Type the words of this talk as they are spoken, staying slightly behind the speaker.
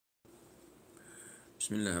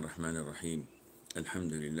بسم الله الرحمن الرحيم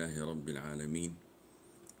الحمد لله رب العالمين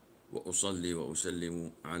وأصلي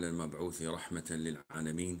وأسلم على المبعوث رحمة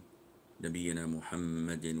للعالمين نبينا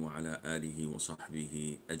محمد وعلى آله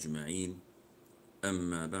وصحبه أجمعين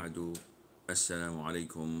أما بعد السلام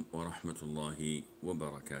عليكم ورحمة الله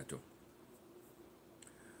وبركاته.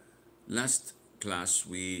 Last class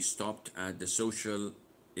we stopped at the social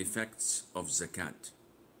effects of zakat,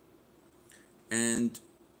 and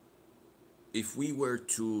if we were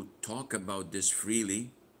to talk about this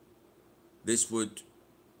freely, this would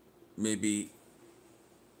maybe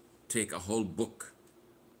take a whole book,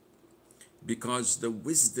 because the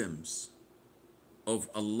wisdoms of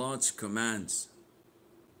Allah's commands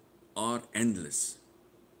are endless.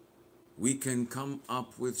 We can come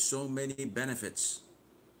up with so many benefits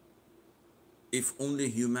if only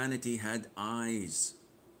humanity had eyes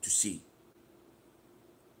to see.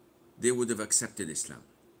 They would have accepted Islam.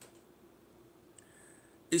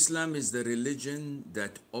 Islam is the religion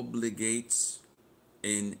that obligates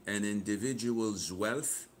in an individual's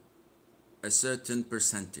wealth a certain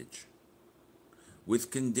percentage with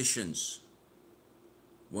conditions,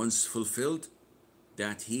 once fulfilled,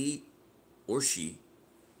 that he or she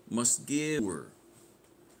must give.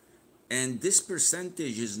 And this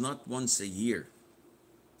percentage is not once a year.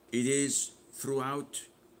 It is throughout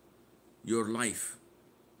your life,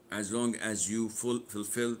 as long as you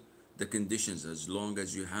fulfill the conditions, as long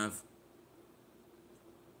as you have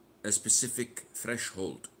a specific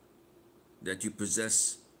threshold that you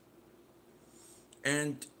possess.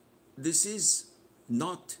 And this is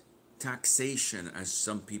not taxation, as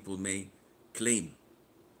some people may claim.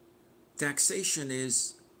 Taxation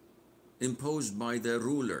is imposed by the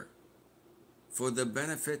ruler for the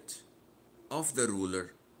benefit of the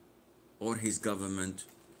ruler or his government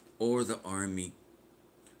or the army,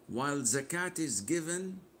 while zakat is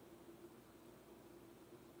given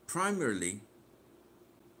primarily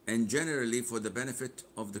and generally for the benefit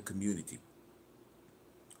of the community.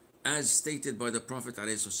 As stated by the Prophet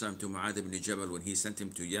ﷺ to Mu'adh ibn Jabal when he sent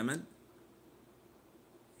him to Yemen,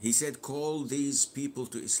 he said, call these people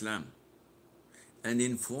to Islam and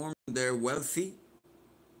inform their wealthy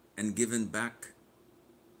and given back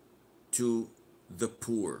to the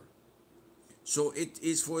poor. So it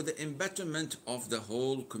is for the betterment of the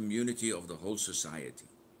whole community, of the whole society.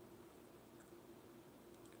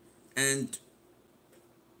 And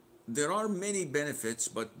there are many benefits,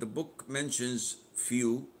 but the book mentions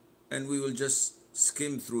few, and we will just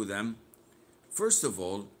skim through them. First of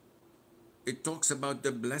all, it talks about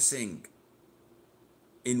the blessing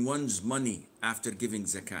in one's money after giving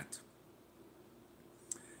zakat.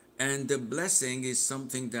 And the blessing is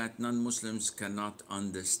something that non-Muslims cannot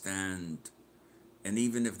understand. And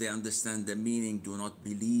even if they understand the meaning, do not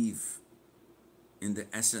believe in the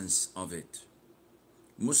essence of it.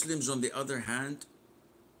 Muslims, on the other hand,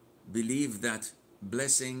 believe that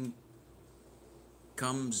blessing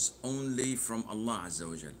comes only from Allah Azza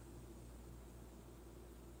wa Jal.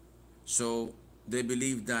 So they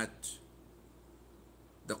believe that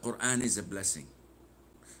the Quran is a blessing.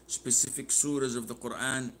 Specific surahs of the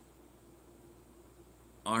Quran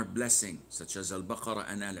are blessing, such as Al-Baqarah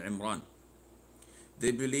and Al-Imran.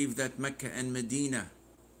 They believe that Mecca and Medina,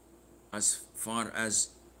 as far as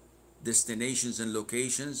destinations and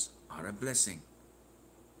locations, are a blessing.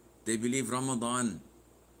 They believe Ramadan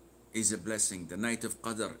is a blessing. The night of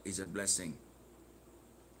Qadr is a blessing,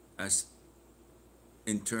 as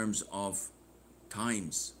in terms of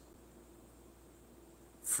times.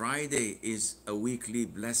 Friday is a weekly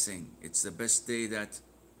blessing. It's the best day that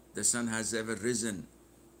the sun has ever risen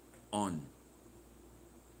on.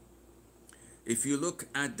 If you look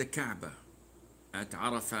at the Kaaba, at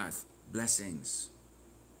Arafat, blessings.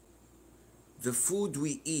 The food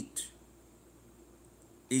we eat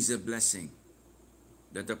is a blessing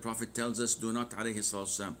that the Prophet tells us, do not, alayhi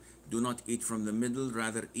salatu, do not eat from the middle,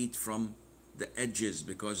 rather eat from the edges,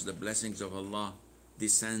 because the blessings of Allah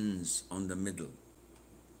descends on the middle.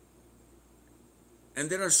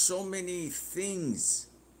 And there are so many things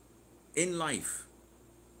in life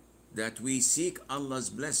that we seek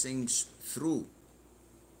Allah's blessings through.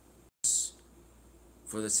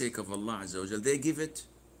 For the sake of Allah Azza wa Jal, they give it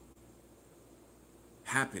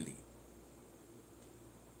happily,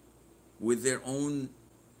 with their own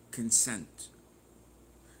consent.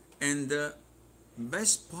 And the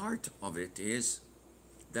best part of it is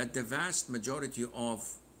that the vast majority of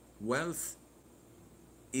wealth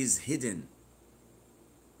is hidden.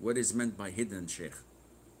 What is meant by hidden, Sheikh?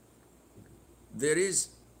 There is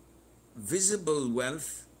visible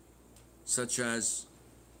wealth, such as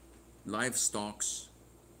livestock,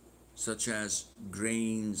 such as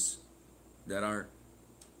grains that are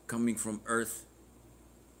coming from earth,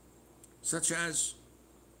 such as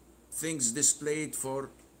things displayed for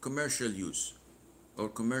commercial use or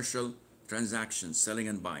commercial transactions, selling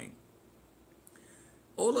and buying.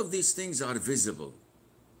 All of these things are visible.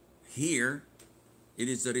 Here, it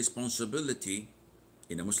is the responsibility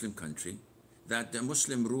in a Muslim country that the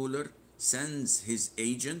Muslim ruler sends his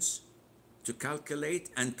agents to calculate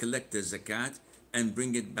and collect the zakat and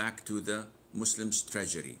bring it back to the Muslim's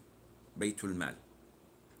treasury, Baytul Mal.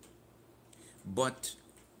 But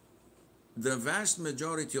the vast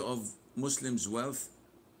majority of Muslims' wealth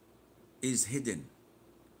is hidden,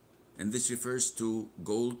 and this refers to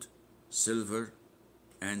gold, silver,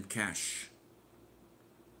 and cash.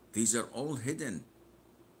 These are all hidden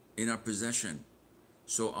in our possession,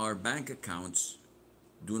 so our bank accounts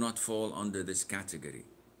do not fall under this category.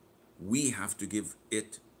 We have to give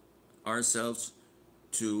it ourselves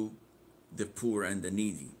to the poor and the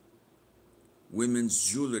needy. Women's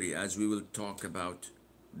jewelry, as we will talk about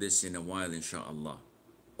this in a while, inshallah,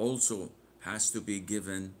 also has to be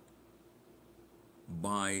given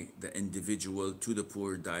by the individual to the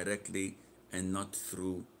poor directly and not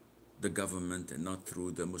through the government and not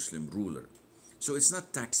through the Muslim ruler. So it's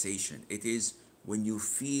not taxation. It is when you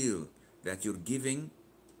feel that you're giving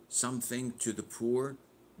something to the poor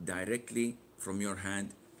directly from your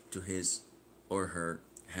hand to his or her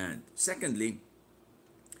hand. Secondly,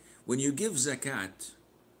 when you give zakat,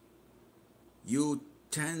 you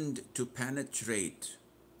tend to penetrate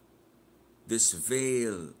this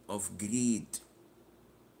veil of greed,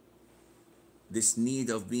 this need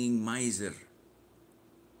of being miser.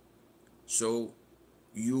 So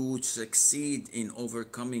you succeed in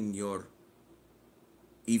overcoming your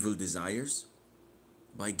evil desires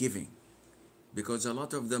by giving, because a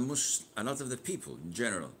lot of the people in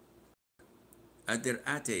general, at their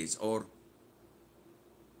ates or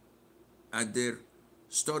at their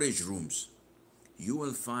storage rooms, you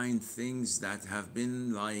will find things that have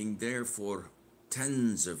been lying there for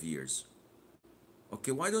tens of years.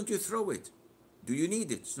 Okay, why don't you throw it? Do you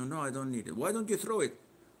need it? So, no, I don't need it. Why don't you throw it?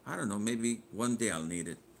 I don't know, maybe one day I'll need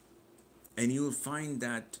it. And you'll find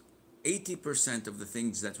that 80% of the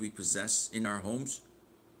things that we possess in our homes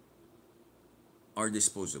are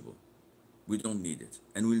disposable. We don't need it,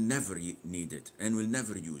 and we'll never need it, and we'll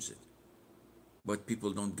never use it. But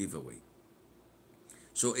people don't give away.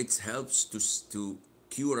 So it helps to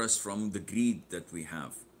cure us from the greed that we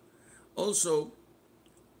have. Also,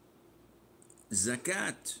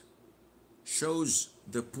 zakat shows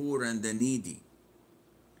the poor and the needy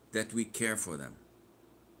that we care for them,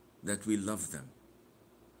 that we love them,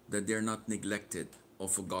 that they're not neglected or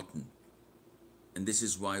forgotten. And this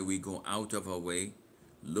is why we go out of our way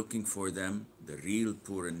looking for them, the real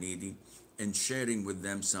poor and needy, and sharing with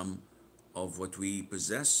them some of what we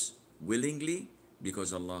possess willingly,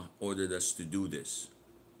 because Allah ordered us to do this.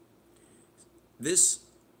 This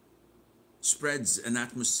spreads an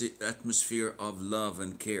atmosphere of love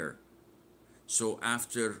and care. So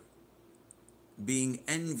after being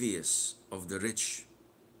envious of the rich,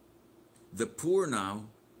 the poor now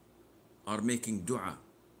are making dua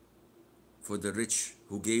for the rich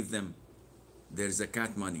who gave them their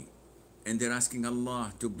zakat money, and they're asking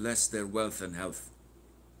Allah to bless their wealth and health.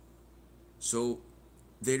 So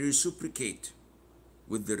they reciprocate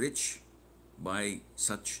with the rich by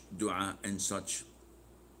such dua and such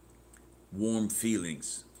warm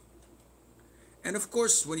feelings. And of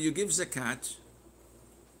course, when you give zakat,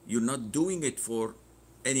 you're not doing it for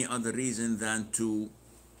any other reason than to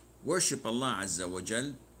worship Allah Azza wa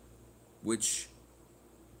Jal, which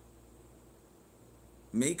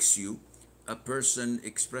makes you a person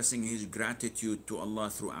expressing his gratitude to Allah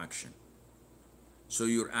through action. So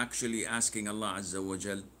you're actually asking Allah Azza wa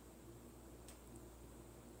Jal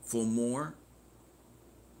for more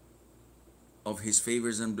of his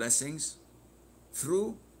favors and blessings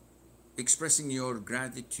through expressing your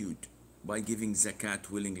gratitude by giving zakat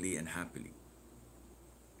willingly and happily.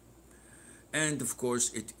 And of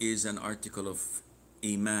course, it is an article of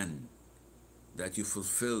Iman that you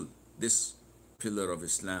fulfill this pillar of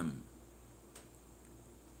Islam.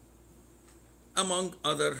 Among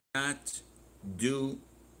other that due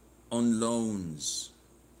on loans.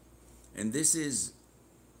 And this is,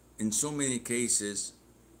 in so many cases,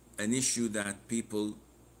 an issue that people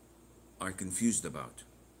are confused about.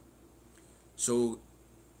 So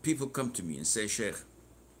people come to me and say, Sheikh,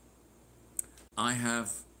 I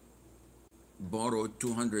have borrowed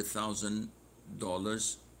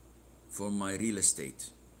 $200,000 for my real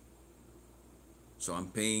estate. So I'm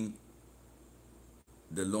paying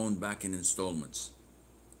the loan back in installments.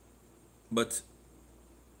 But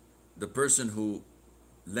the person who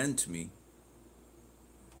lent me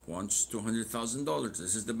wants $200,000.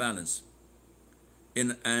 This is the balance.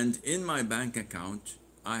 And in my bank account,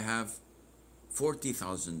 I have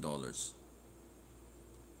 $40,000.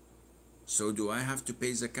 So do I have to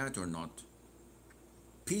pay zakat or not?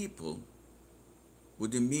 People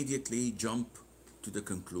would immediately jump to the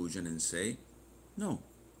conclusion and say, no,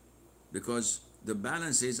 because the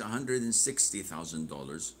balance is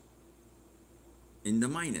 $160,000 in the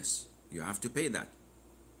minus. You have to pay that.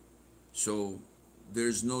 So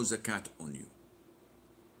there's no zakat on you.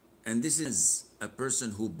 And this is a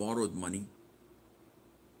person who borrowed money.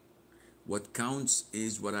 What counts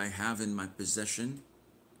is what I have in my possession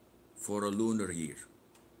for a lunar year,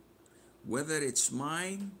 whether it's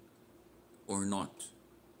mine or not.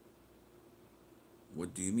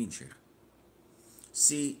 What do you mean, Sheikh?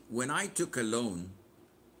 See, when I took a loan,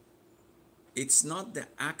 it's not the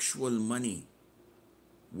actual money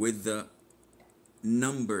with the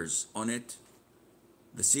numbers on it,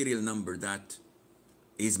 the serial number that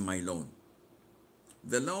is my loan.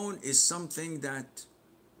 The loan is something that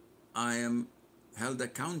I am held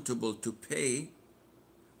accountable to pay,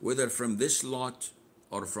 whether from this lot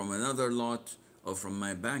or from another lot or from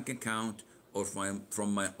my bank account or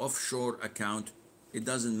from my offshore account. It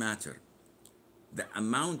doesn't matter. The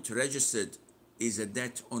amount registered is a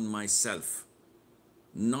debt on myself,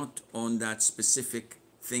 not on that specific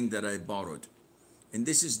thing that I borrowed. And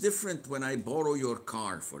this is different when I borrow your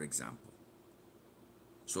car, for example.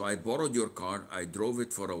 So I borrowed your car, I drove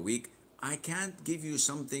it for a week. I can't give you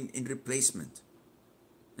something in replacement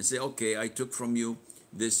and say, okay, I took from you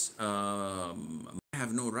this. I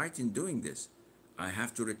have no right in doing this. I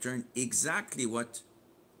have to return exactly what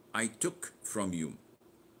I took from you.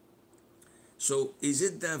 So is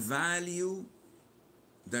it the value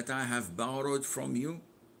that I have borrowed from you,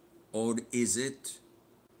 or is it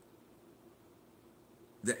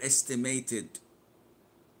the estimated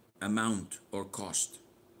amount or cost?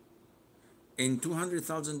 In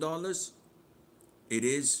 $200,000, it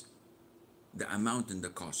is the amount and the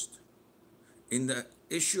cost. In the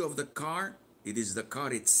issue of the car, it is the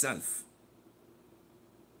car itself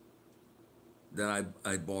that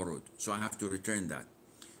I borrowed. So I have to return that.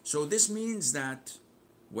 So this means that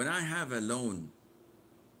when I have a loan,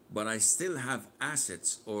 but I still have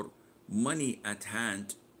assets or money at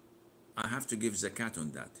hand, I have to give zakat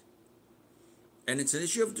on that. And it's an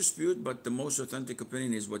issue of dispute, but the most authentic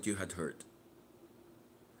opinion is what you had heard.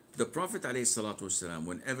 The Prophet ﷺ,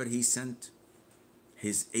 whenever he sent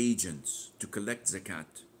his agents to collect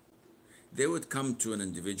zakat, they would come to an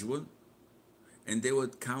individual and they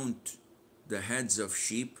would count the heads of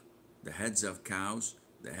sheep, the heads of cows,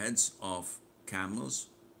 the heads of camels,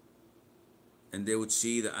 and they would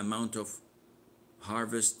see the amount of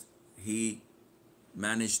harvest he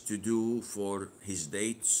managed to do for his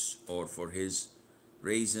dates or for his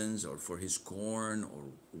raisins or for his corn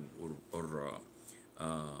or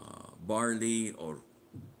barley or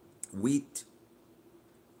wheat,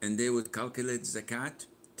 and they would calculate zakat,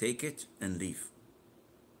 take it and leave.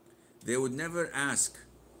 They would never ask,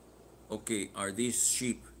 okay, are these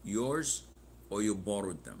sheep yours or you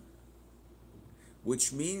borrowed them?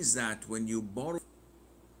 Which means that when you borrow,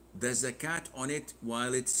 the zakat on it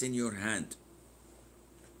while it's in your hand.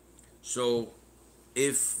 So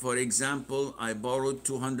if, for example, I borrowed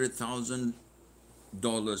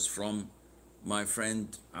 $200,000 from my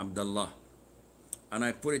friend Abdullah and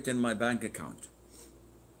I put it in my bank account,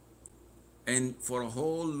 and for a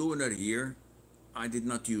whole lunar year I did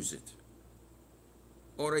not use it,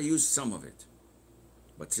 or I used some of it,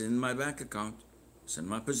 but it's in my bank account, it's in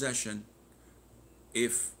my possession.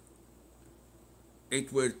 If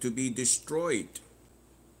it were to be destroyed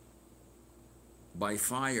by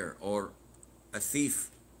fire or a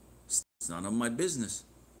thief, it's none of my business.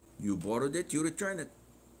 You borrowed it, you return it.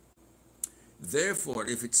 Therefore,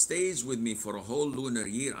 if it stays with me for a whole lunar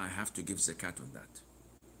year, I have to give zakat on that,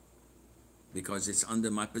 because it's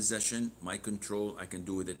under my possession, my control. I can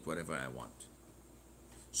do with it whatever I want.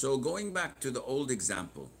 So going back to the old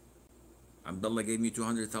example, Abdullah gave me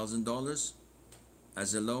 $200,000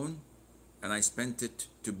 as a loan, and I spent it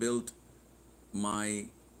to build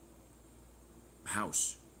my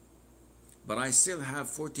house, but I still have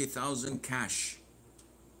 40,000 cash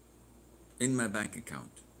in my bank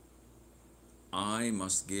account. I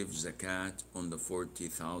must give zakat on the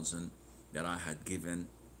 40,000 that I had given,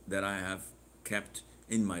 that I have kept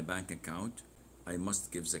in my bank account. I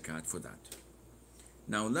must give zakat for that.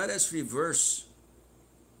 Now let us reverse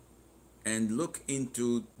and look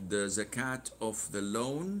into the zakat of the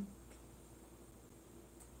loan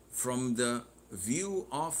from the view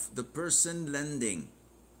of the person lending.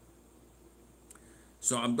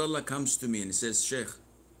 So Abdullah comes to me and says, Sheikh,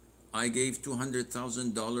 I gave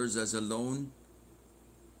 $200,000 as a loan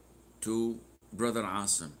to Brother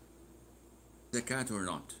Asim. Zakat or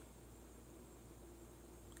not?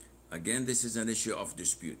 Again, this is an issue of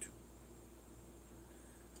dispute.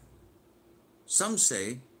 Some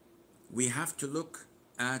say we have to look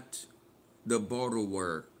at the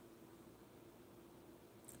borrower.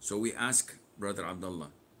 So we ask Brother Abdullah,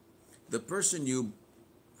 the person you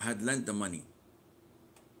had lent the money,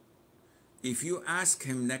 if you ask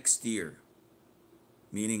him next year,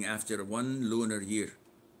 meaning after 1 lunar year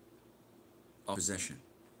of possession,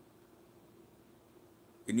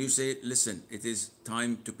 and you say, listen, it is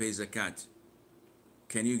time to pay zakat,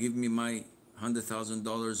 can you give me my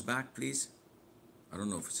 $100,000 back, please? I don't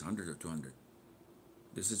know if it's 100 or 200.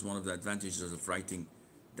 This is one of the advantages of writing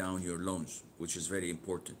down your loans, which is very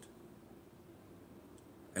important.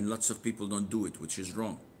 And lots of people don't do it, which is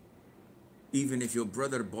wrong. Even if your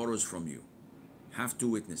brother borrows from you, have 2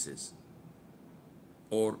 witnesses.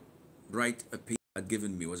 Or write a paper had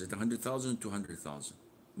given me, was it 100,000, 200,000?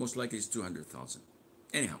 Most likely it's 200,000.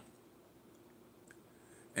 Anyhow.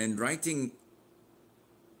 And writing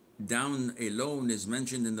down a loan is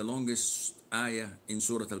mentioned in the longest ayah in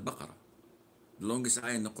Surah Al-Baqarah. The longest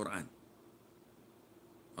ayah in the Quran.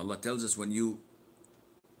 Allah tells us when you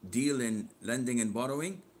deal in lending and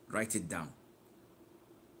borrowing, write it down.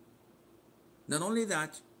 Not only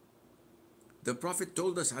that, the Prophet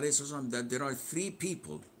told us ﷺ, that there are 3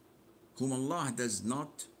 people whom Allah does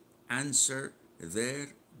not answer their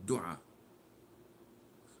dua.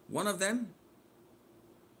 One of them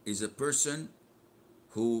is a person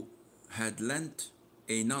who had lent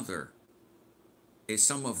another a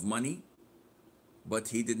sum of money, but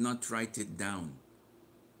he did not write it down,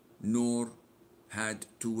 nor had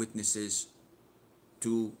 2 witnesses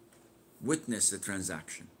to witness the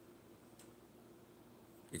transaction.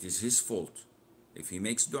 It is his fault. If he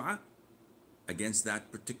makes dua against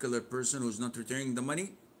that particular person who's not returning the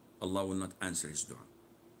money, Allah will not answer his dua.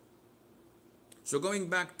 So going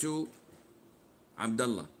back to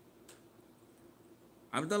Abdullah.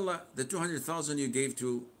 Abdullah, the 200,000 you gave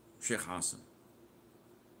to Sheikh Asim.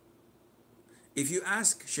 If you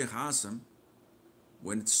ask Sheikh Asim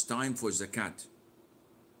when it's time for zakat,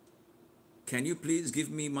 can you please give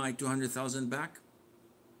me my 200,000 back?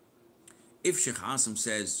 If Sheikh Asim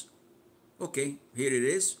says, okay, here it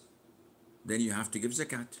is, then you have to give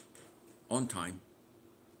zakat on time.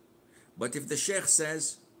 But if the Sheikh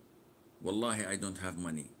says, Wallahi, I don't have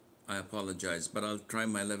money, I apologize, but I'll try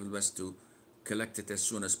my level best to collect it as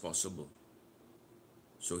soon as possible.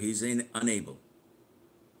 So he's unable.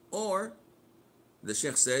 Or the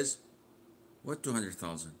Sheikh says, what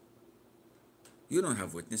 200,000? You don't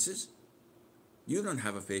have witnesses. You don't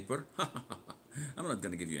have a paper. I'm not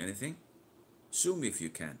going to give you anything. Sue me if you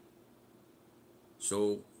can.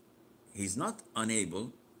 So he's not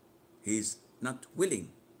unable, he's not willing.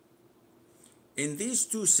 In these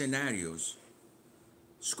 2 scenarios,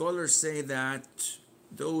 scholars say that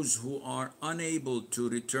those who are unable to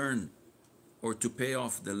return or to pay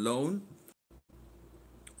off the loan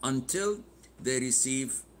until they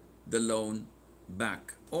receive the loan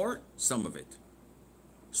back, or some of it.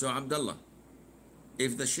 So Abdullah,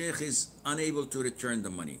 if the Sheikh is unable to return the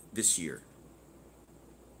money this year,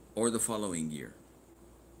 or the following year,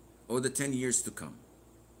 or the 10 years to come,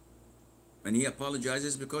 and he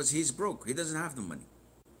apologizes because he's broke, he doesn't have the money,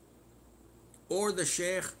 or the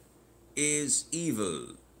Sheikh is evil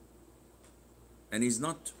and he's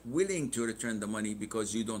not willing to return the money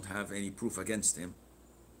because you don't have any proof against him,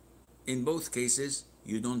 in both cases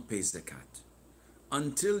you don't pay zakat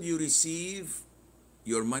until you receive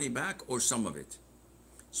your money back or some of it.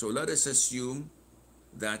 So let us assume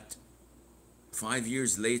that 5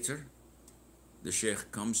 years later the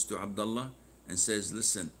Sheikh comes to Abdullah and says,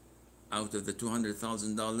 listen, out of the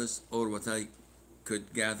 $200,000, or what I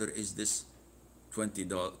could gather is this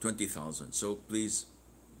 $20,000, so please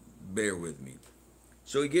bear with me.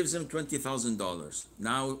 So he gives him $20,000.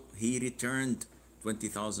 Now he returned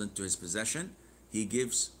 $20,000 to his possession. He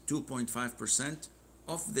gives 2.5%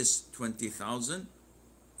 of this $20,000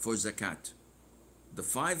 for zakat. The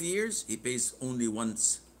 5 years he pays only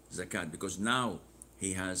once zakat because now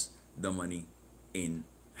he has the money in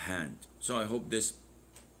hand. So I hope this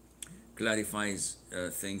clarifies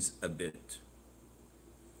things a bit.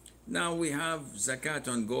 Now we have zakat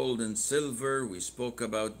on gold and silver. We spoke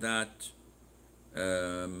about that.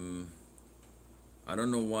 I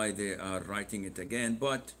don't know why they are writing it again,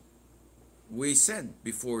 but we said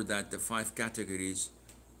before that the 5 categories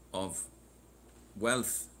of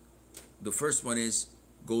wealth, the first one is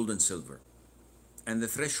gold and silver, and the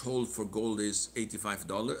threshold for gold is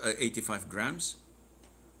 $85 grams,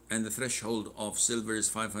 and the threshold of silver is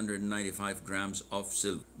 595 grams of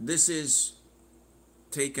silver. This is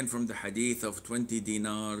taken from the hadith of 20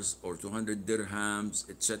 dinars or 200 dirhams,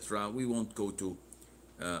 etc. We won't go to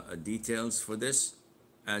details for this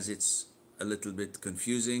as it's a little bit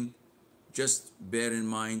confusing. Just bear in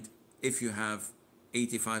mind, if you have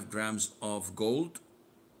 85 grams of gold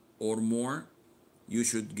or more, you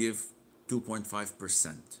should give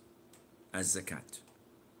 2.5% as zakat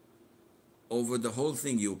over the whole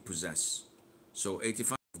thing you possess. So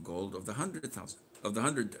 85 gold of the 100,000 of the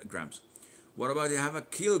 100 grams. What about you have a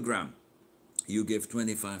kilogram? You give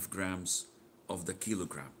 25 grams of the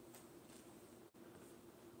kilogram.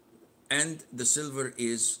 And the silver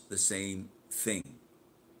is the same thing.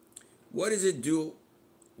 What is it due?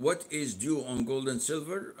 What is due on gold and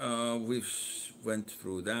silver? We've went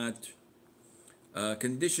through that.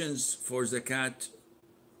 Conditions for zakat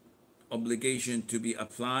obligation to be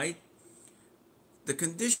applied. The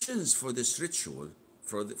conditions for this ritual,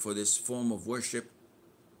 for this form of worship,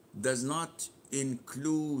 does not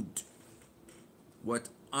include what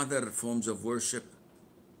other forms of worship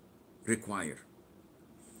require.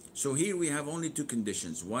 So here we have only two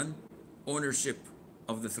conditions. One, ownership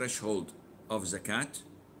of the threshold of zakat.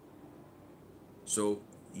 So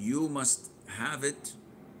you must have it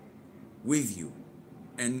with you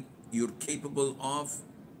and you're capable of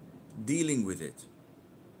dealing with it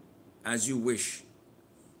as you wish.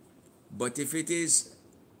 But if it is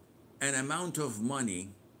an amount of money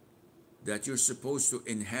that you're supposed to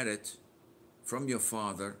inherit from your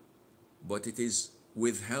father, but it is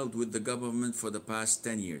withheld with the government for the past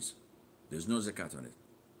 10 years, there's no zakat on it.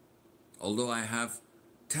 Although I have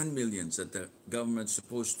 10 millions that the government's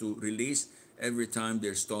supposed to release every time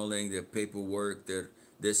they're stalling their paperwork, their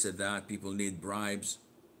this and that, people need bribes,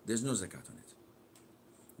 there's no zakat on it.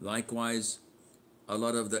 Likewise, a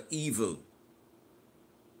lot of the evil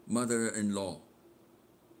mother-in-law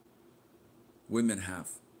women have.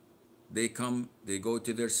 They come, they go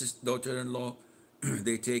to their daughter-in-law,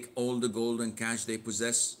 they take all the gold and cash they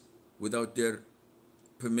possess without their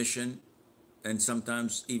permission and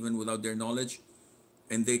sometimes even without their knowledge,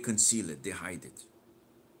 and they conceal it, they hide it.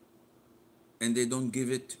 And they don't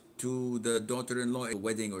give it to the daughter-in-law at a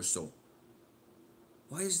wedding or so.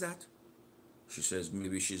 Why is that? She says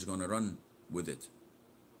maybe she's going to run with it.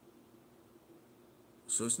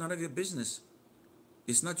 So it's none of your business.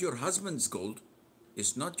 It's not your husband's gold.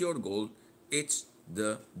 It's not your gold. It's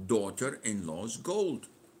the daughter-in-law's gold.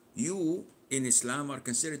 You in Islam are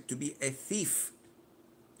considered to be a thief.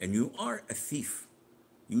 And you are a thief.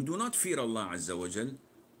 You do not fear Allah Azza wa Jal.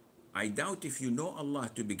 I doubt if you know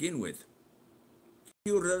Allah to begin with.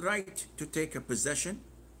 Your right to take a possession.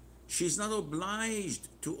 She's not obliged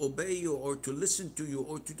to obey you or to listen to you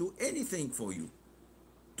or to do anything for you.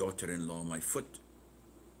 Daughter-in-law, my foot.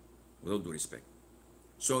 With all due respect.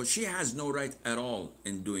 So she has no right at all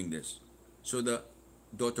in doing this. So the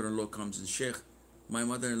daughter-in-law comes and, Sheikh, my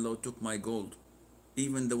mother-in-law took my gold.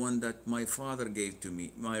 Even the one that my father gave to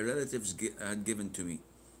me, my relatives had given to me.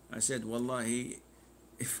 I said, Wallahi,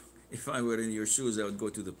 if I were in your shoes, I would go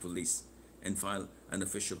to the police and file an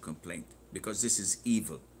official complaint because this is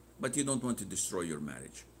evil. But you don't want to destroy your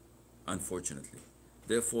marriage, unfortunately.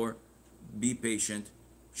 Therefore, be patient.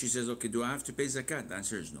 She says, okay, do I have to pay zakat? The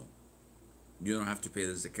answer is no. You don't have to pay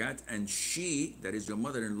the zakat. And she, that is your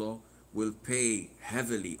mother-in-law, will pay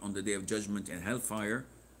heavily on the day of judgment in hellfire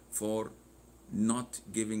for not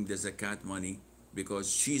giving the zakat money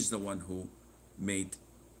because she's the one who made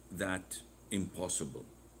that impossible.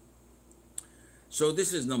 So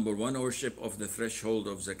this is number one, ownership of the threshold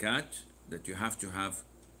of zakat, that you have to have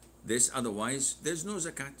this, otherwise there's no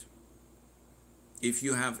zakat. If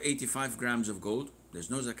you have 85 grams of gold, there's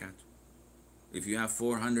no zakat. If you have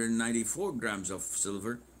 494 grams of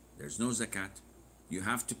silver, there's no zakat. You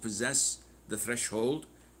have to possess the threshold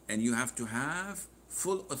and you have to have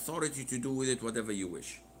full authority to do with it whatever you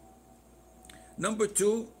wish. Number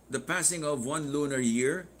two, the passing of one lunar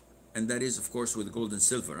year, and that is of course with gold and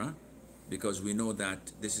silver, because we know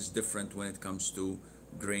that this is different when it comes to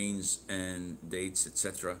grains and dates,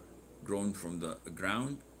 etc., grown from the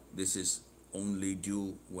ground. This is only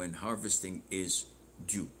due when harvesting is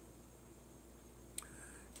due.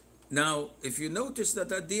 Now, if you notice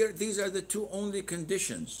that these are the two only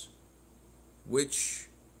conditions which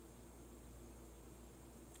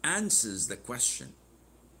answers the question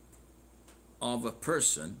of a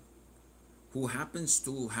person who happens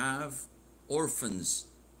to have orphans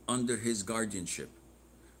under his guardianship.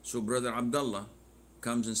 So Brother Abdullah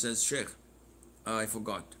comes and says, Sheikh, I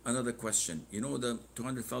forgot, another question. You know the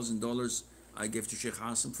 $200,000 I gave to Sheikh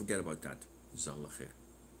Asim? Forget about that. Jazakallah khair.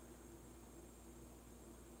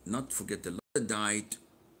 not forget, the Lord died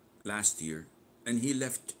last year, and he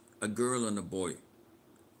left a girl and a boy,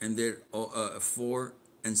 and they're 4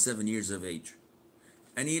 and 7 years of age.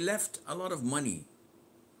 And he left a lot of money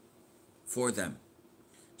for them.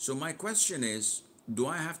 So my question is, do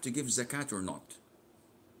I have to give zakat or not?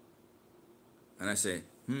 And I say,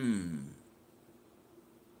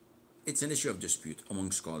 it's an issue of dispute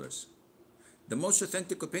among scholars. The most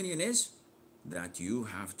authentic opinion is that you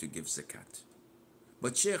have to give zakat.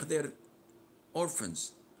 But Sheikh, they're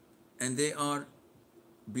orphans and they are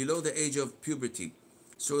below the age of puberty.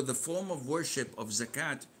 So the form of worship of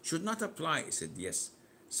zakat should not apply. He said, yes,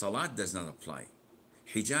 salat does not apply.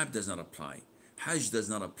 Hijab does not apply. Hajj does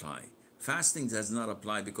not apply. Fasting does not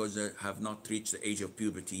apply because they have not reached the age of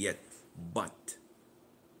puberty yet. But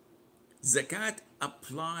zakat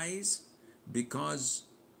applies because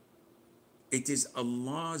it is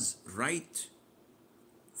Allah's right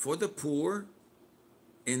for the poor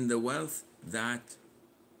in the wealth that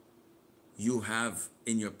you have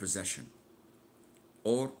in your possession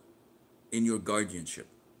or in your guardianship.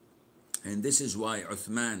 And this is why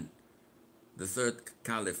Uthman, the third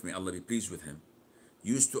caliph, may Allah be pleased with him,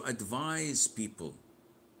 used to advise people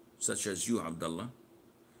such as you, Abdullah,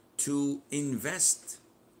 to invest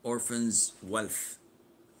orphans' wealth.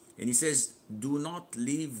 And he says, do not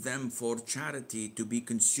leave them for charity to be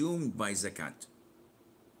consumed by zakat.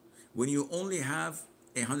 When you only have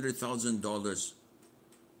 $100,000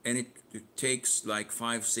 and it takes like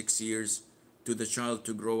 5-6 years to the child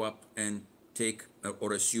to grow up and take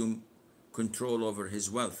or assume control over his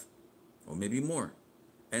wealth, or maybe more.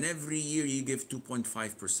 And every year you give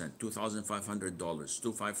 2.5%, $2,500,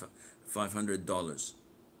 $2,500.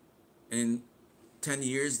 In 10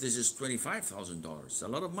 years, this is $25,000, a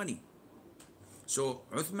lot of money. So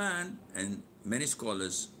Uthman and many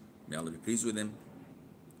scholars, may Allah be pleased with him,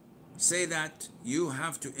 say that you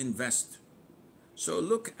have to invest. So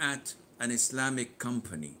look at an Islamic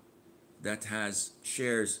company that has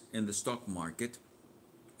shares in the stock market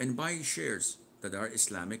and buy shares that are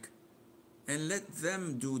Islamic and let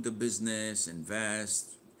them do the business,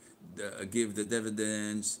 invest, give the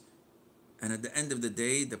dividends, and at the end of the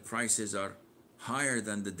day, the prices are higher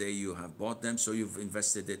than the day you have bought them, so you've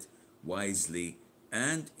invested it wisely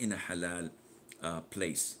and in a halal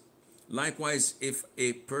place. Likewise, if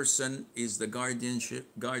a person is the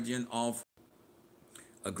guardian of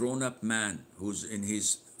a grown-up man who's in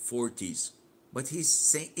his 40s, but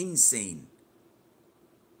he's insane,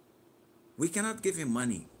 we cannot give him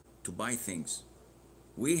money to buy things.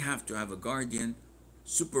 We have to have a guardian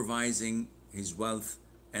supervising his wealth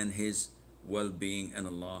and his well-being, and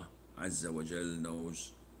Allah Azza wa Jal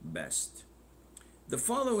knows best. The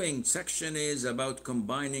following section is about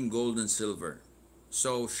combining gold and silver.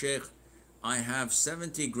 So, Sheikh, I have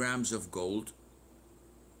 70 grams of gold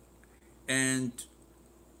and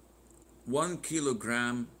 1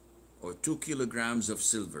 kilogram or 2 kilograms of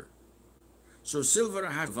silver. So silver,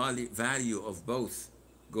 I have value of both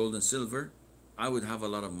gold and silver, I would have a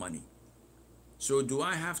lot of money. So do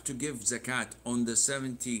I have to give zakat on the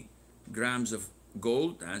 70 grams of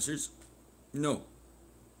gold? The answer is no.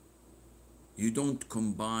 You don't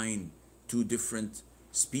combine two different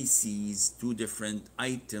species, two different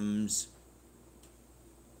items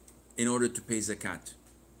in order to pay zakat.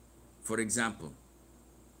 For example,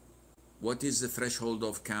 what is the threshold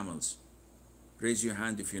of camels? Raise your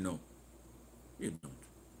hand if you know. You don't.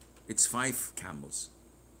 It's 5 camels.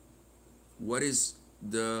 What is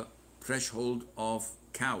the threshold of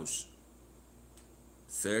cows?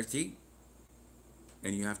 30,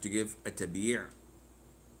 and you have to give a tabi'.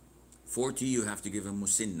 40, you have to give a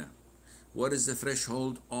musinna. What is the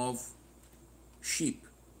threshold of sheep?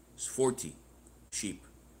 It's 40 sheep.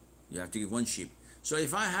 You have to give 1 sheep. So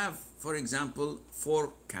if I have, for example,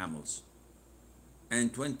 4 camels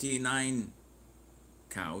and 29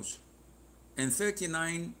 cows and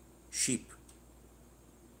 39 sheep,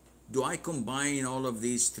 do I combine all of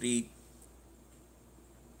these 3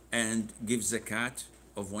 and give zakat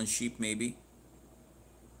of 1 sheep maybe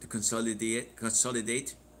to consolidate?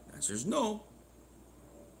 The answer is no.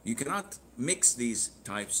 You cannot mix these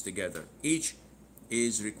types together. Each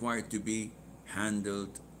is required to be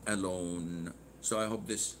handled alone. So I hope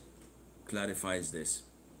this clarifies this.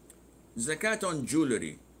 Zakat on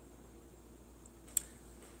jewelry.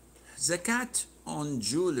 Zakat on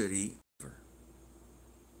jewelry.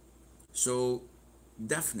 So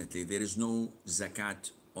definitely there is no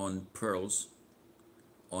zakat on pearls,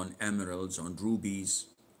 on emeralds, on rubies,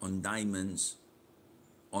 on diamonds,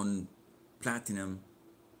 on platinum,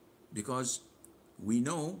 because we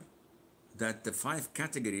know that the 5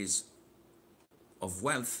 categories of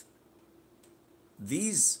wealth,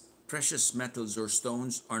 these precious metals or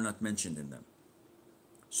stones are not mentioned in them.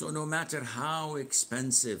 So no matter how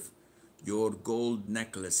expensive your gold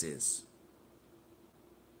necklace is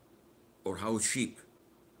or how cheap,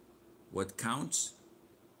 what counts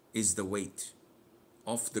is the weight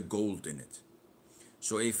of the gold in it.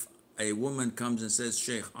 So if a woman comes and says,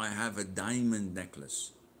 Sheikh, I have a diamond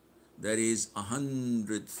necklace that is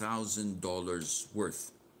 $100,000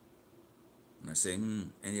 worth. And I say,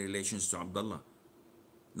 any relations to Abdullah?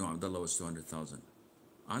 No, Abdullah was 200,000.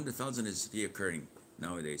 100,000 is reoccurring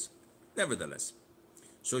nowadays. Nevertheless.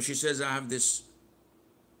 So she says, I have this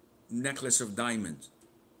necklace of diamonds.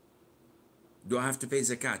 Do I have to pay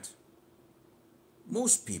zakat?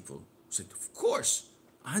 Most people said, of course,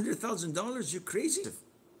 $100,000, you're crazy.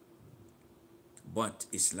 But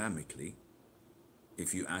Islamically,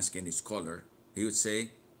 if you ask any scholar, he would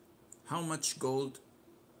say, how much gold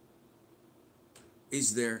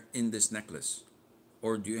is there in this necklace?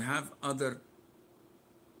 Or do you have other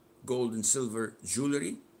gold and silver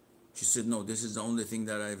jewelry? She said, no, this is the only thing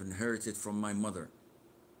that I've inherited from my mother.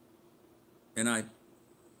 And I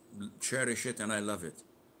cherish it and I love it.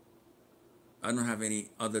 I don't have any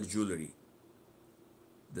other jewelry.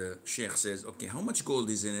 The sheikh says, okay, how much gold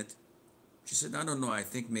is in it? She said, I don't know, I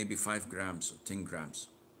think maybe 5 grams or 10 grams.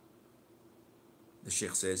 The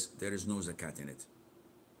sheikh says, there is no zakat in it.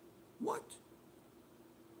 What?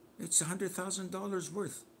 It's $100,000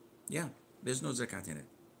 worth. Yeah, there's no zakat in it.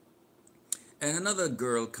 And another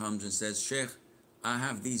girl comes and says, Sheikh, I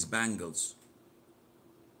have these bangles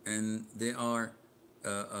and they are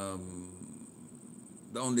the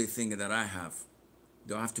only thing that I have.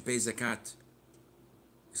 Do I have to pay zakat?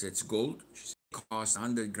 He said, it's gold. She said, it costs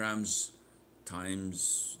 100 grams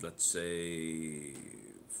times, let's say,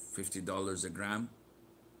 $50 a gram,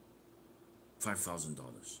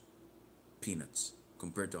 $5,000. Peanuts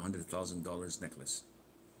compared to $100,000 necklace.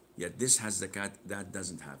 Yet this has zakat, that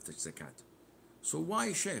doesn't have the zakat. So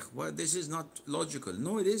why, Sheikh? Well, this is not logical.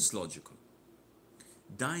 No, it is logical.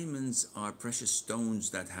 Diamonds are precious stones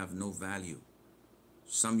that have no value.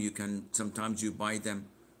 Sometimes you buy them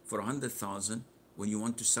for 100,000. When you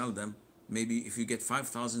want to sell them, maybe if you get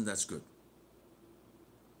 5,000, that's good.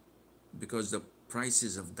 Because the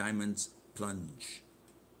prices of diamonds plunge.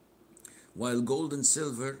 While gold and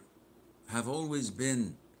silver have always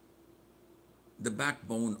been the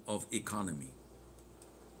backbone of economy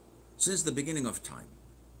since the beginning of time.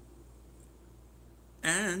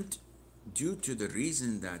 And due to the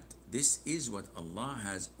reason that this is what Allah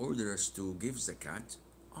has ordered us to give zakat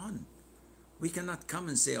on. We cannot come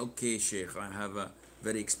and say, okay, Sheikh, I have a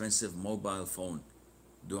very expensive mobile phone.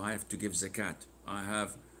 Do I have to give zakat? I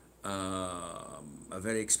have a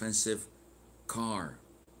very expensive car,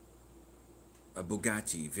 a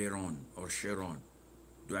Bugatti, Veyron or Chiron.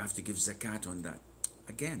 Do I have to give zakat on that?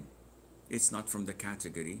 Again, it's not from the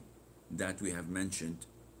category that we have mentioned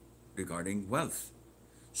regarding wealth.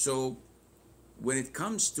 So when it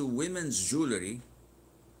comes to women's jewelry,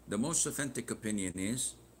 the most authentic opinion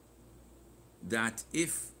is that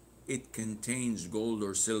if it contains gold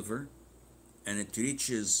or silver and it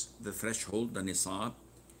reaches the threshold, the nisab,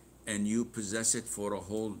 and you possess it for a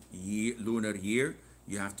whole year, lunar year,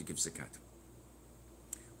 you have to give zakat.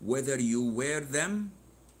 Whether you wear them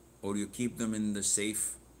or you keep them in the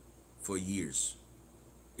safe for years,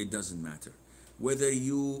 it doesn't matter. Whether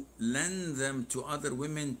you lend them to other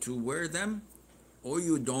women to wear them or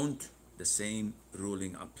you don't, the same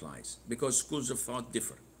ruling applies, because schools of thought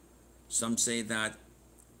differ. Some say that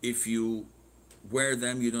if you wear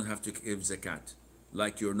them, you don't have to give zakat.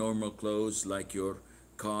 Like your normal clothes, like your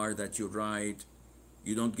car that you ride,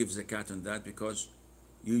 you don't give zakat on that because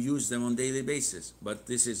you use them on daily basis. But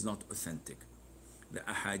this is not authentic. The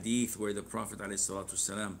ahadith where the Prophet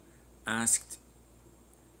ﷺ asked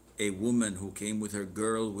a woman who came with her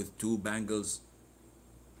girl with 2 bangles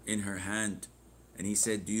in her hand, and he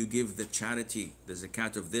said, do you give the charity, the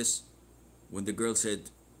zakat of this? When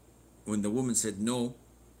the woman said no,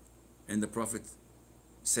 and the Prophet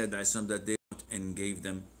said that they don't, and gave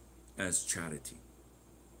them as charity.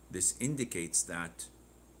 This indicates that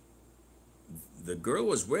the girl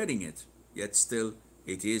was wearing it, yet still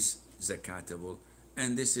it is zakatable.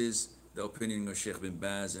 And this is the opinion of Sheikh bin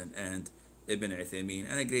Baz and Ibn Uthaymeen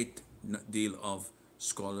and a great deal of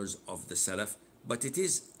scholars of the Salaf. But it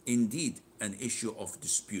is indeed an issue of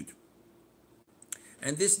dispute.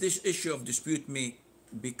 And this issue of dispute may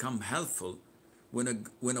become helpful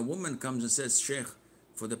when a woman comes and says, Sheikh,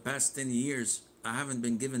 for the past 10 years, I haven't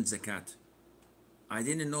been given zakat. I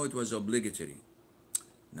didn't know it was obligatory.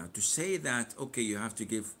 Now to say that, okay, you have to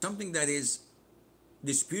give something that is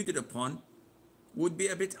disputed upon would be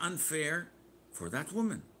a bit unfair for that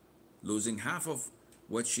woman, losing half of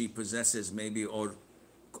what she possesses, maybe, or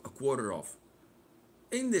a quarter of.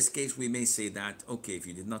 In this case, we may say that, okay, if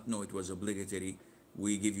you did not know it was obligatory,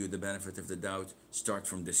 we give you the benefit of the doubt, start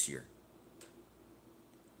from this year.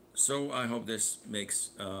 So I hope this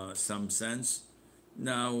makes some sense.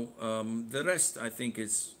 Now, the rest, I think,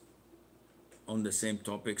 is on the same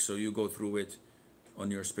topic, so you go through it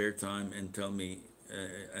on your spare time and tell me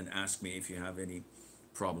and ask me if you have any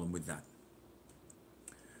problem with that.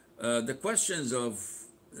 The questions of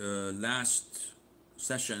last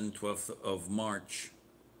session, 12th of March.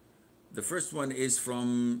 The first one is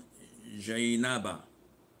from Jainaba.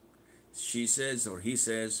 She says, or he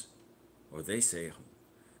says, or they say,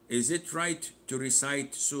 is it right to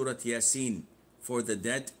recite Surah Yasin for the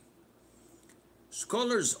dead?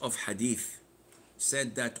 Scholars of Hadith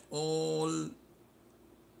said that all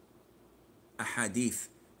ahadith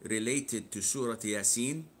related to Surah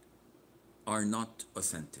Yasin are not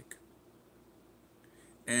authentic.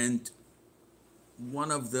 And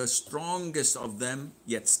one of the strongest of them,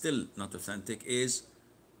 yet still not authentic, is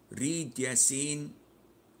read Yasin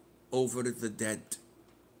over the dead,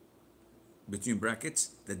 between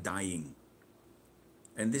brackets, the dying.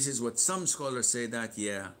 And this is what some scholars say, that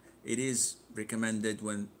yeah, it is recommended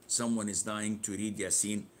when someone is dying to read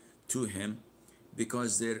Yasin to him,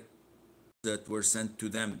 because they're that were sent to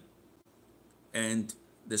them. And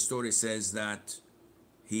the story says that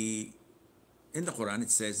in the Quran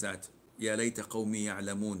it says that Ya layta qawmi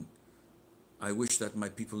ya'lamun, I wish that my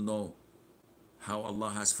people know how Allah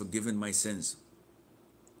has forgiven my sins,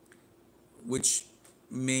 which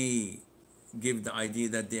may give the idea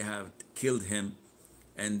that they have killed him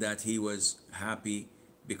and that he was happy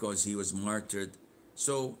because he was martyred.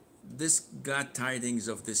 So this glad tidings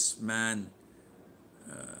of this man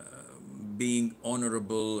being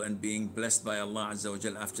honorable and being blessed by Allah Azza wa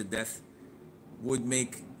Jal after death would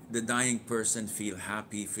make the dying person feel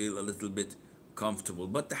happy, feel a little bit comfortable.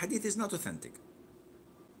 But the hadith is not authentic.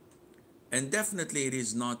 And definitely it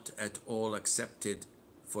is not at all accepted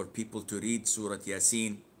for people to read Surah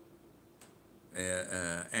Yasin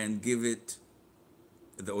and give it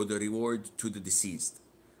the reward to the deceased,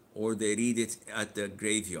 or they read it at the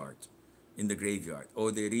graveyard, in the graveyard,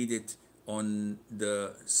 or they read it on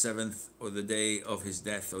the 7th or the day of his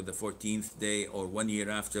death, or the 14th day, or 1 year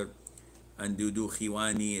after, and do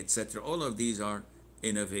khiwani, etc. All of these are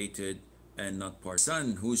innovated and not part.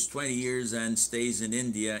 Son who's 20 years and stays in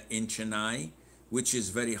India, in Chennai, which is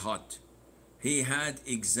very hot. He had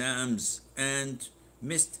exams and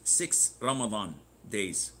missed 6 Ramadan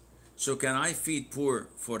days. So can I feed poor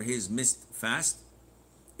for his missed fast?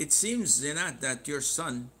 It seems, Zinat, that your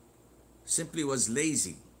son simply was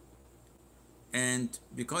lazy. And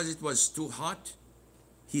because it was too hot,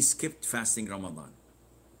 he skipped fasting Ramadan.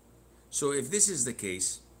 So if this is the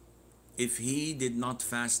case, if he did not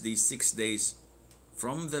fast these 6 days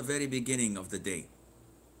from the very beginning of the day,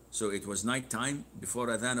 so it was night time before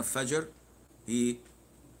Adhan of Fajr, he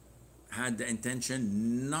had the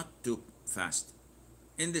intention not to fast.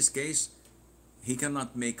 In this case, he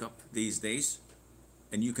cannot make up these days,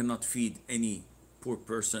 and you cannot feed any poor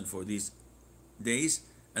person for these days,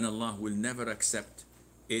 and Allah will never accept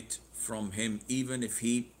it from him, even if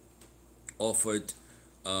he offered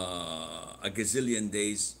a gazillion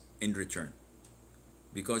days in return,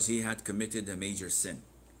 because he had committed a major sin.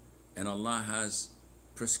 And Allah has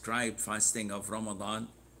prescribed fasting of Ramadan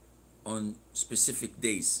on specific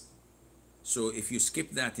days. So if you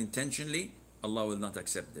skip that intentionally, Allah will not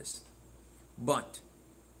accept this. But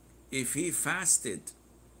if he fasted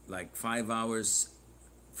like 5 hours,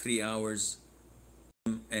 3 hours,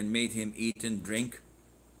 and made him eat and drink,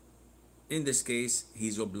 in this case,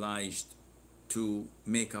 he's obliged to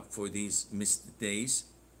make up for these missed days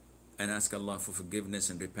and ask Allah for forgiveness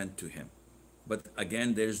and repent to him. But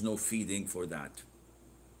again, there's no feeding for that.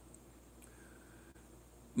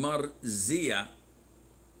 Marzia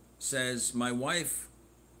says, my wife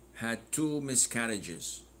had 2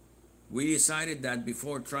 miscarriages. We decided that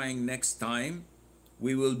before trying next time,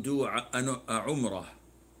 we will do a umrah.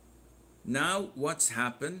 Now what's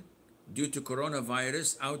happened? Due to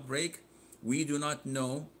coronavirus outbreak, we do not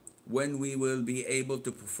know when we will be able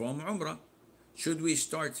to perform umrah. Should we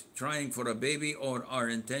start trying for a baby, or our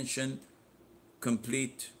intention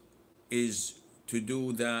complete is to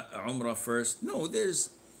do the umrah first? No,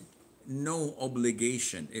 there's no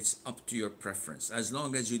obligation. It's up to your preference. As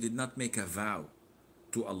long as you did not make a vow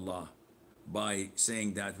to Allah by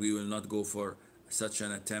saying that we will not go for such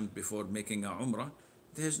an attempt before making a umrah,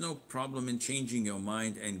 there's no problem in changing your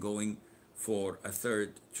mind and going for a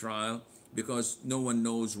third trial, because no one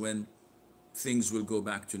knows when things will go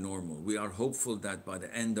back to normal. We are hopeful that by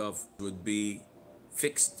the end of would be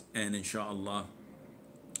fixed, and inshallah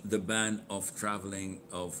the ban of traveling,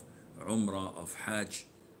 of Umrah, of Hajj,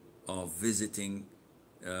 of visiting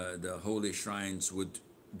the holy shrines would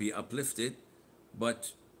be uplifted.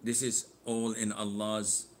 But this is all in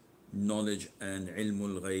Allah's knowledge and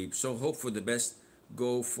ilmul ghaib. So hope for the best.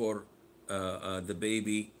 Go for the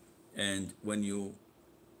baby, and when you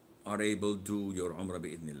are able, do your Umrah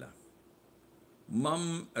bi'idhnillah.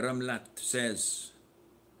 Mum Ramlat says,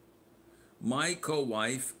 my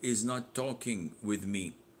co-wife is not talking with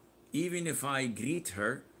me. Even if I greet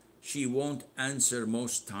her, she won't answer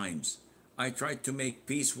most times. I tried to make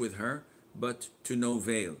peace with her, but to no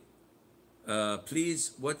avail.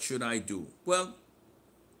 Please, what should I do? Well,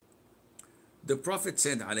 the Prophet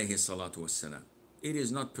said, alayhi salatu wassalam, it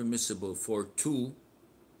is not permissible for two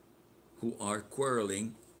who are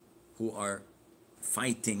quarreling, who are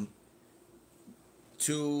fighting,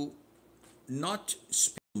 to not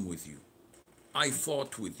speak with you. I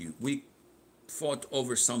fought with you. We fought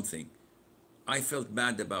over something. I felt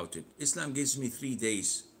bad about it. Islam gives me 3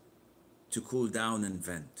 days to cool down and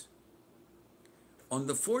vent. On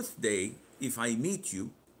the 4th day, if I meet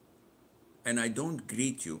you and I don't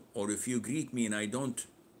greet you, or if you greet me and I don't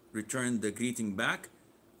return the greeting back,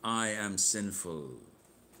 I am sinful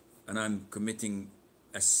and I'm committing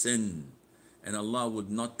a sin, and Allah would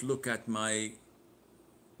not look at my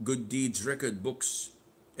good deeds record books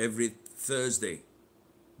every Thursday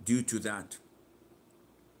due to that.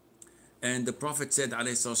 And the Prophet said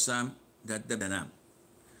alayhi salam that the banam.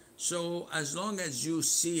 So as long as you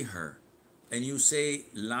see her and you say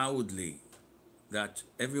loudly that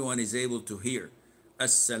everyone is able to hear,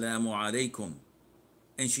 Assalamu alaikum,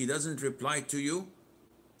 and she doesn't reply to you,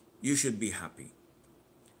 you should be happy.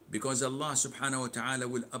 Because Allah subhanahu wa ta'ala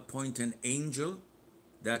will appoint an angel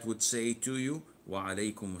that would say to you, Wa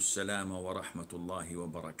alaykum assalam wa rahmatullahi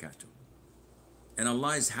wa barakatuh. And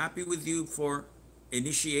Allah is happy with you for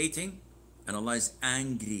initiating, and Allah is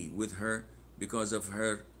angry with her because of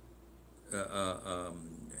her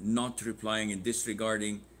not replying and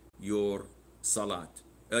disregarding your salat,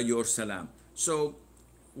 your salam. So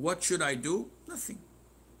what should I do? Nothing.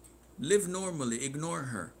 Live normally, ignore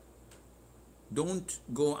her. Don't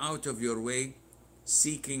go out of your way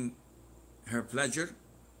seeking her pleasure.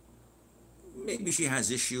 Maybe she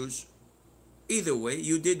has issues. Either way,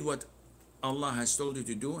 you did what Allah has told you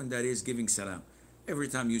to do, and that is giving salam. Every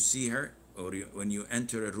time you see her, or when you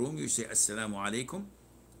enter a room, you say Assalamu alaikum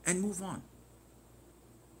and move on.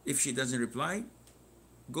 If she doesn't reply,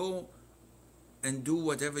 go and do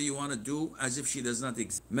whatever you want to do as if she does not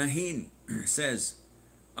exist. Maheen says,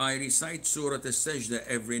 I recite Surah Al-Sajda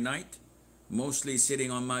every night, mostly sitting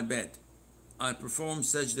on my bed. I perform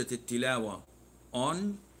Sajdat al-Tilawa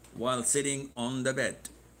while sitting on the bed.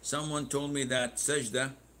 Someone told me that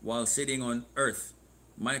Sajda while sitting on earth.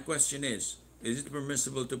 My question is it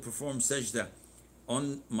permissible to perform Sajda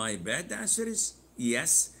on my bed? The answer is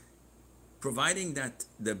yes, providing that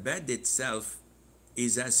the bed itself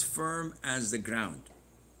is as firm as the ground.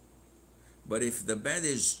 But if the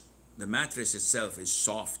mattress itself is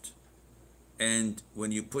soft, and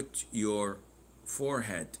when you put your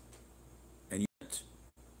forehead and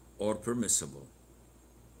or permissible.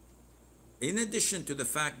 In addition to the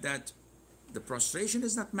fact that the prostration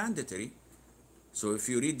is not mandatory, so if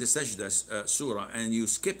you read the Sajda surah and you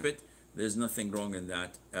skip it, there's nothing wrong in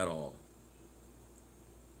that at all.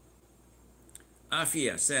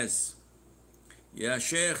 Afia says, Ya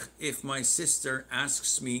Sheikh, if my sister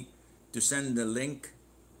asks me to send the link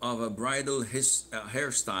of a bridal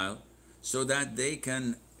hairstyle so that they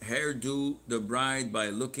can hairdo the bride by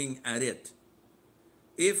looking at it,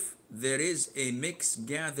 if there is a mixed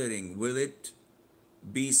gathering, will I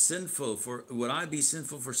be sinful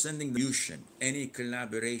for sending the fusion? Any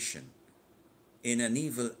collaboration in an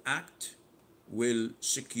evil act will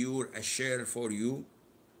secure a share for you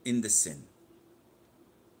in the sin.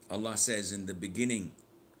 Allah says in the beginning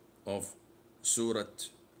of Surah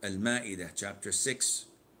Al-Ma'idah, chapter 6,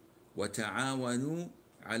 وَتَعَاوَنُوا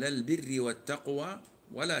عَلَى الْبِرِّ وَالتَّقْوَى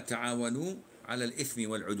وَلَا تَعَاوَنُوا عَلَى الْإِثْمِ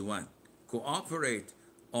وَالْعُدْوَانِ. Cooperate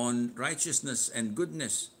on righteousness and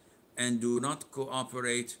goodness, and do not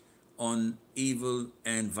cooperate on evil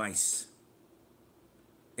and vice,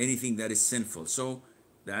 anything that is sinful. So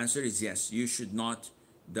the answer is yes, you should not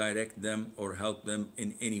direct them or help them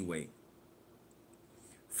in any way.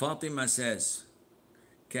 Fatima says,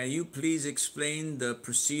 can you please explain the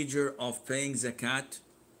procedure of paying zakat?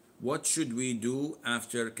 What should we do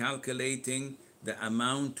after calculating the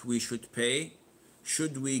amount we should pay?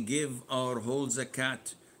 Should we give our whole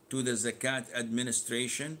zakat to the zakat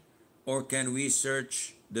administration, or can we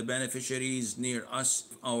search the beneficiaries near us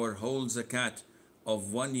our whole zakat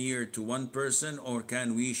of 1 year to one person, or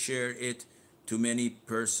can we share it to many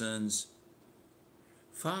persons?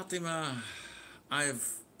 Fatima,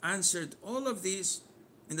 I've answered all of these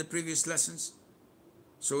in the previous lessons,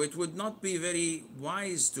 so it would not be very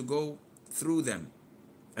wise to go through them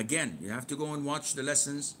again. You have to go and watch the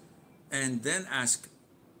lessons and then ask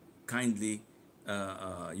kindly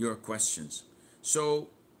your questions. So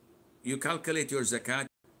you calculate your zakat,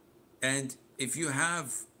 and if you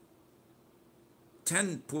have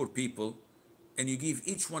 10 poor people and you give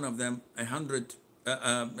each one of them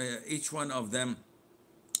each one of them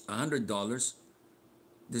 $100,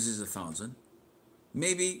 this is 1,000.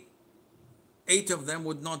 Maybe 8 of them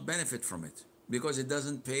would not benefit from it because it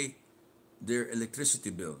doesn't pay their electricity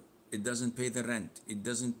bill, it doesn't pay the rent, it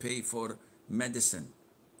doesn't pay for medicine,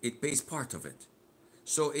 it pays part of it.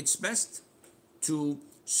 So it's best to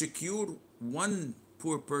secure one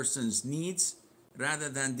poor person's needs rather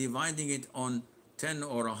than dividing it on 10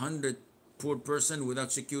 or 100 poor person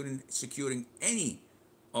without securing any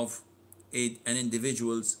of an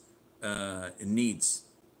individual's needs.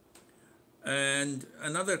 And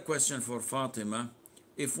another question for Fatima: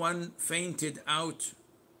 if one fainted out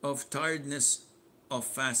of tiredness of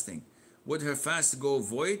fasting, would her fast go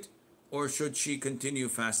void, or should she continue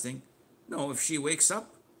fasting? No, if she wakes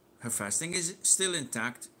up, her fasting is still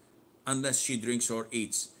intact unless she drinks or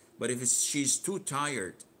eats. But if she's too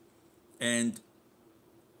tired and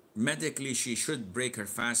medically she should break her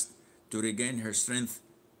fast to regain her strength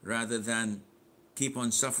rather than keep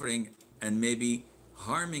on suffering and maybe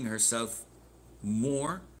harming herself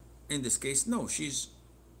more, in this case, no, she's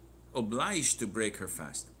obliged to break her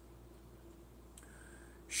fast.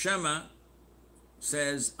 Shama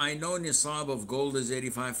says, I know nisab of gold is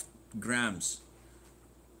 85 grams.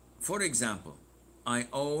 For example, I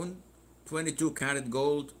own 22 karat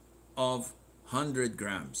gold of 100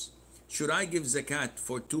 grams. Should I give zakat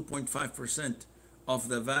for 2.5% of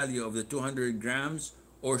the value of the 200 grams,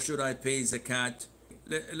 or should I pay zakat?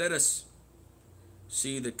 Let us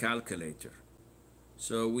see the calculator.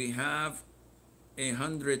 So we have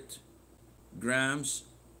 100 grams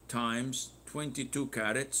times 22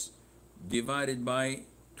 carats divided by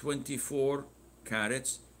 24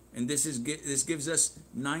 carats, and this gives us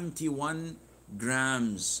 91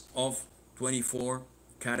 grams of 24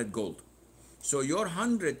 karat gold. So your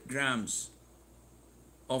 100 grams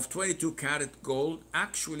of 22 karat gold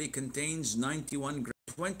actually contains 91 grams.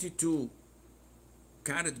 22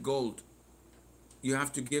 karat gold, you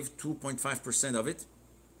have to give 2.5% of it,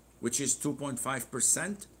 which is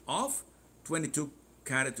 2.5% of 22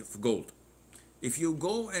 karat of gold. If you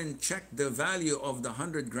go and check the value of the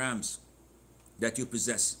 100 grams that you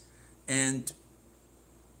possess, and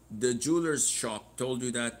the jeweler's shop told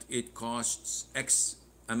you that it costs X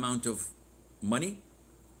amount of money,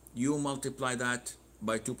 you multiply that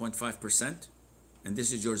by 2.5%, and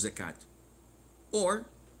this is your zakat. Or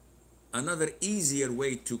another easier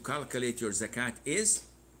way to calculate your zakat is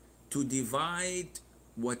to divide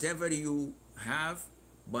whatever you have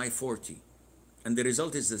by 40, and the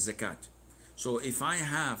result is the zakat. So if I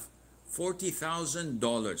have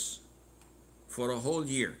 $40,000 for a whole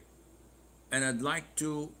year and I'd like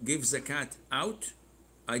to give zakat out,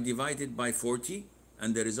 I divide it by 40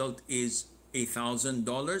 and the result is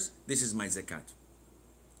 $1,000. This is my zakat.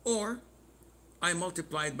 Or I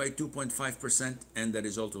multiply it by 2.5% and the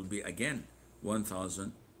result will be again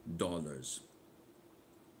 $1,000.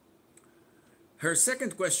 Her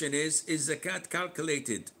second question is zakat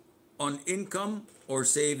calculated on income or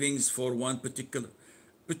savings for one particular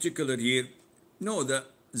year? No, the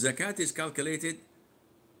zakat is calculated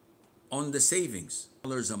on the savings,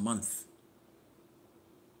 dollars a month.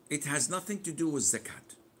 It has nothing to do with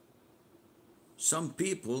zakat. Some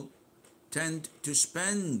people tend to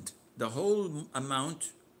spend the whole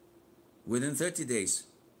amount within 30 days.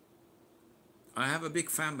 I have a big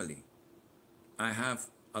family. I have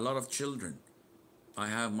a lot of children. I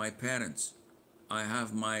have my parents. I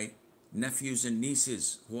have my nephews and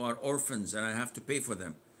nieces who are orphans and I have to pay for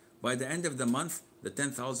them. By the end of the month, the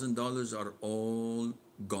 $10,000 are all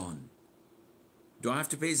gone. Do I have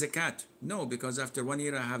to pay zakat? No, because after 1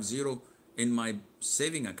 year I have zero in my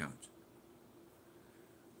saving account.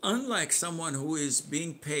 Unlike someone who is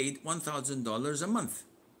being paid $1,000 a month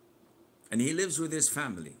and he lives with his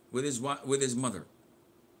family, with his mother,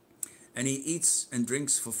 and he eats and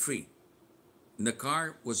drinks for free. And the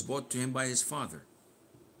car was bought to him by his father.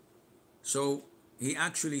 So he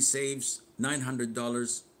actually saves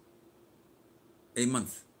 $900 a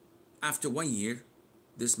month. After 1 year,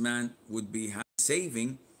 this man would be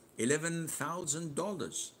saving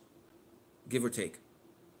 $11,000. give or take.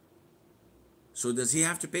 So does he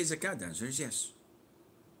have to pay zakat? The answer is yes.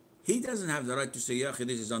 He doesn't have the right to say, yeah,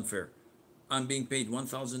 this is unfair. I'm being paid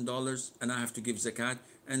 $1,000 and I have to give zakat,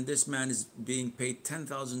 and this man is being paid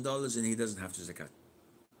 $10,000 and he doesn't have to zakat.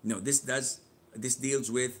 No, this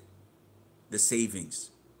deals with the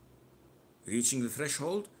savings, reaching the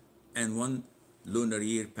threshold, and one lunar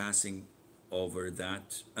year passing over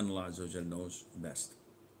that, and Allah Azza wa Jal knows best.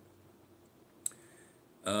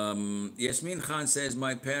 Yasmin Khan says,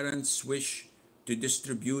 my parents wish to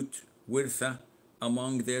distribute wirtha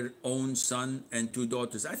among their own son and 2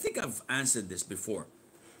 daughters. I think I've answered this before.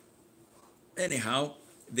 Anyhow,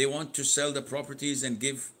 they want to sell the properties and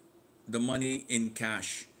give the money in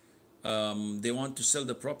cash. They want to sell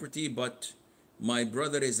the property, but my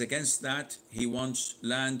brother is against that. He wants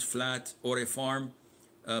land, flat, or a farm.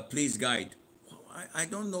 Please guide. I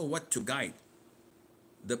don't know what to guide.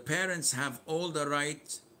 The parents have all the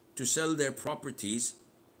right to sell their properties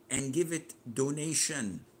and give it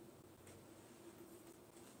donation.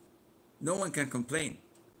 No one can complain.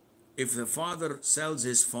 If the father sells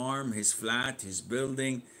his farm, his flat, his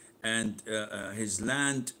building, and his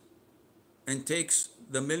land, and takes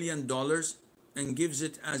the $1 million and gives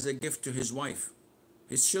it as a gift to his wife,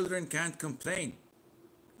 his children can't complain,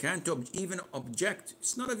 can't even object.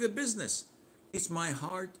 It's none of your business. It's my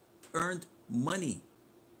hard-earned money.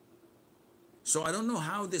 So I don't know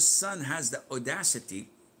how this son has the audacity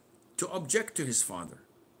to object to his father.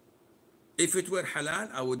 If it were halal,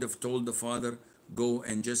 I would have told the father, go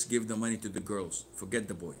and just give the money to the girls. Forget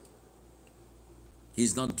the boy.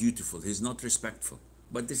 He's not dutiful. He's not respectful.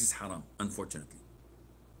 But this is haram, unfortunately.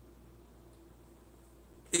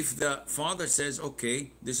 If the father says,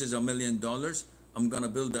 okay, this is $1 million, I'm going to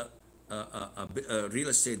build a real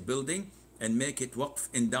estate building and make it waqf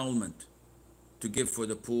endowment to give for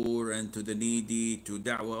the poor and to the needy, to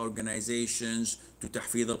da'wah organizations, to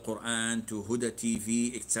tahfidh al-Quran, to Huda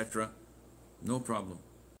TV, etc. No problem.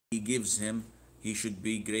 He gives him, he should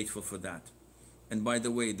be grateful for that. And by the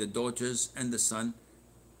way, the daughters and the son,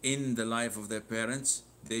 in the life of their parents,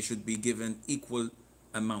 they should be given equal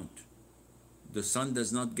amount. The son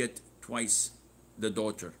does not get twice the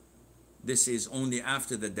daughter. This is only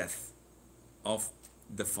after the death of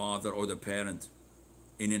the father or the parent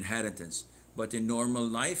in inheritance. But in normal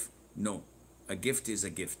life, no. A gift is a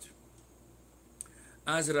gift.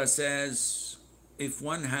 Azra says, if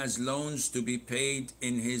one has loans to be paid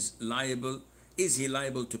in his liable, is he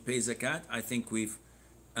liable to pay zakat? I think we've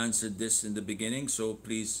answered this in the beginning, so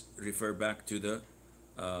please refer back to the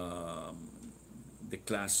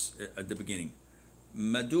class at the beginning.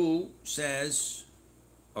 Madhu says,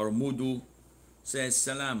 or Mudu says,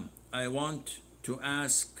 Salam, I want to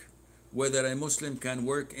ask whether a Muslim can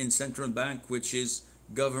work in central bank which is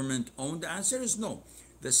government owned. The answer is no.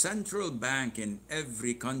 The central bank in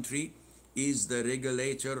every country is the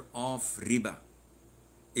regulator of riba,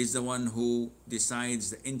 is the one who decides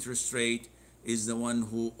the interest rate, is the one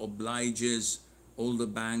who obliges all the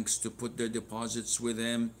banks to put their deposits with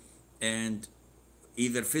him, and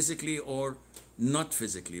either physically or not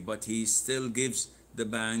physically, but he still gives the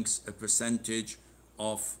banks a percentage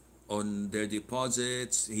of on their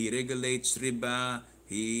deposits. He regulates riba.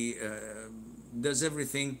 He does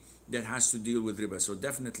everything that has to deal with riba. So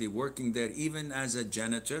definitely working there, even as a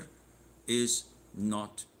janitor, is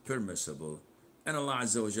not permissible. And Allah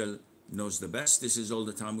Azza wa Jal knows the best. This is all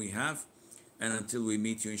the time we have. And until we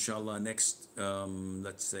meet you, inshallah, next,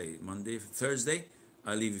 let's say Monday, Thursday,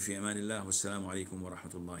 I leave you fi amanillah. Wassalamu alaikum wa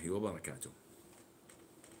rahmatullahi wa barakatuh.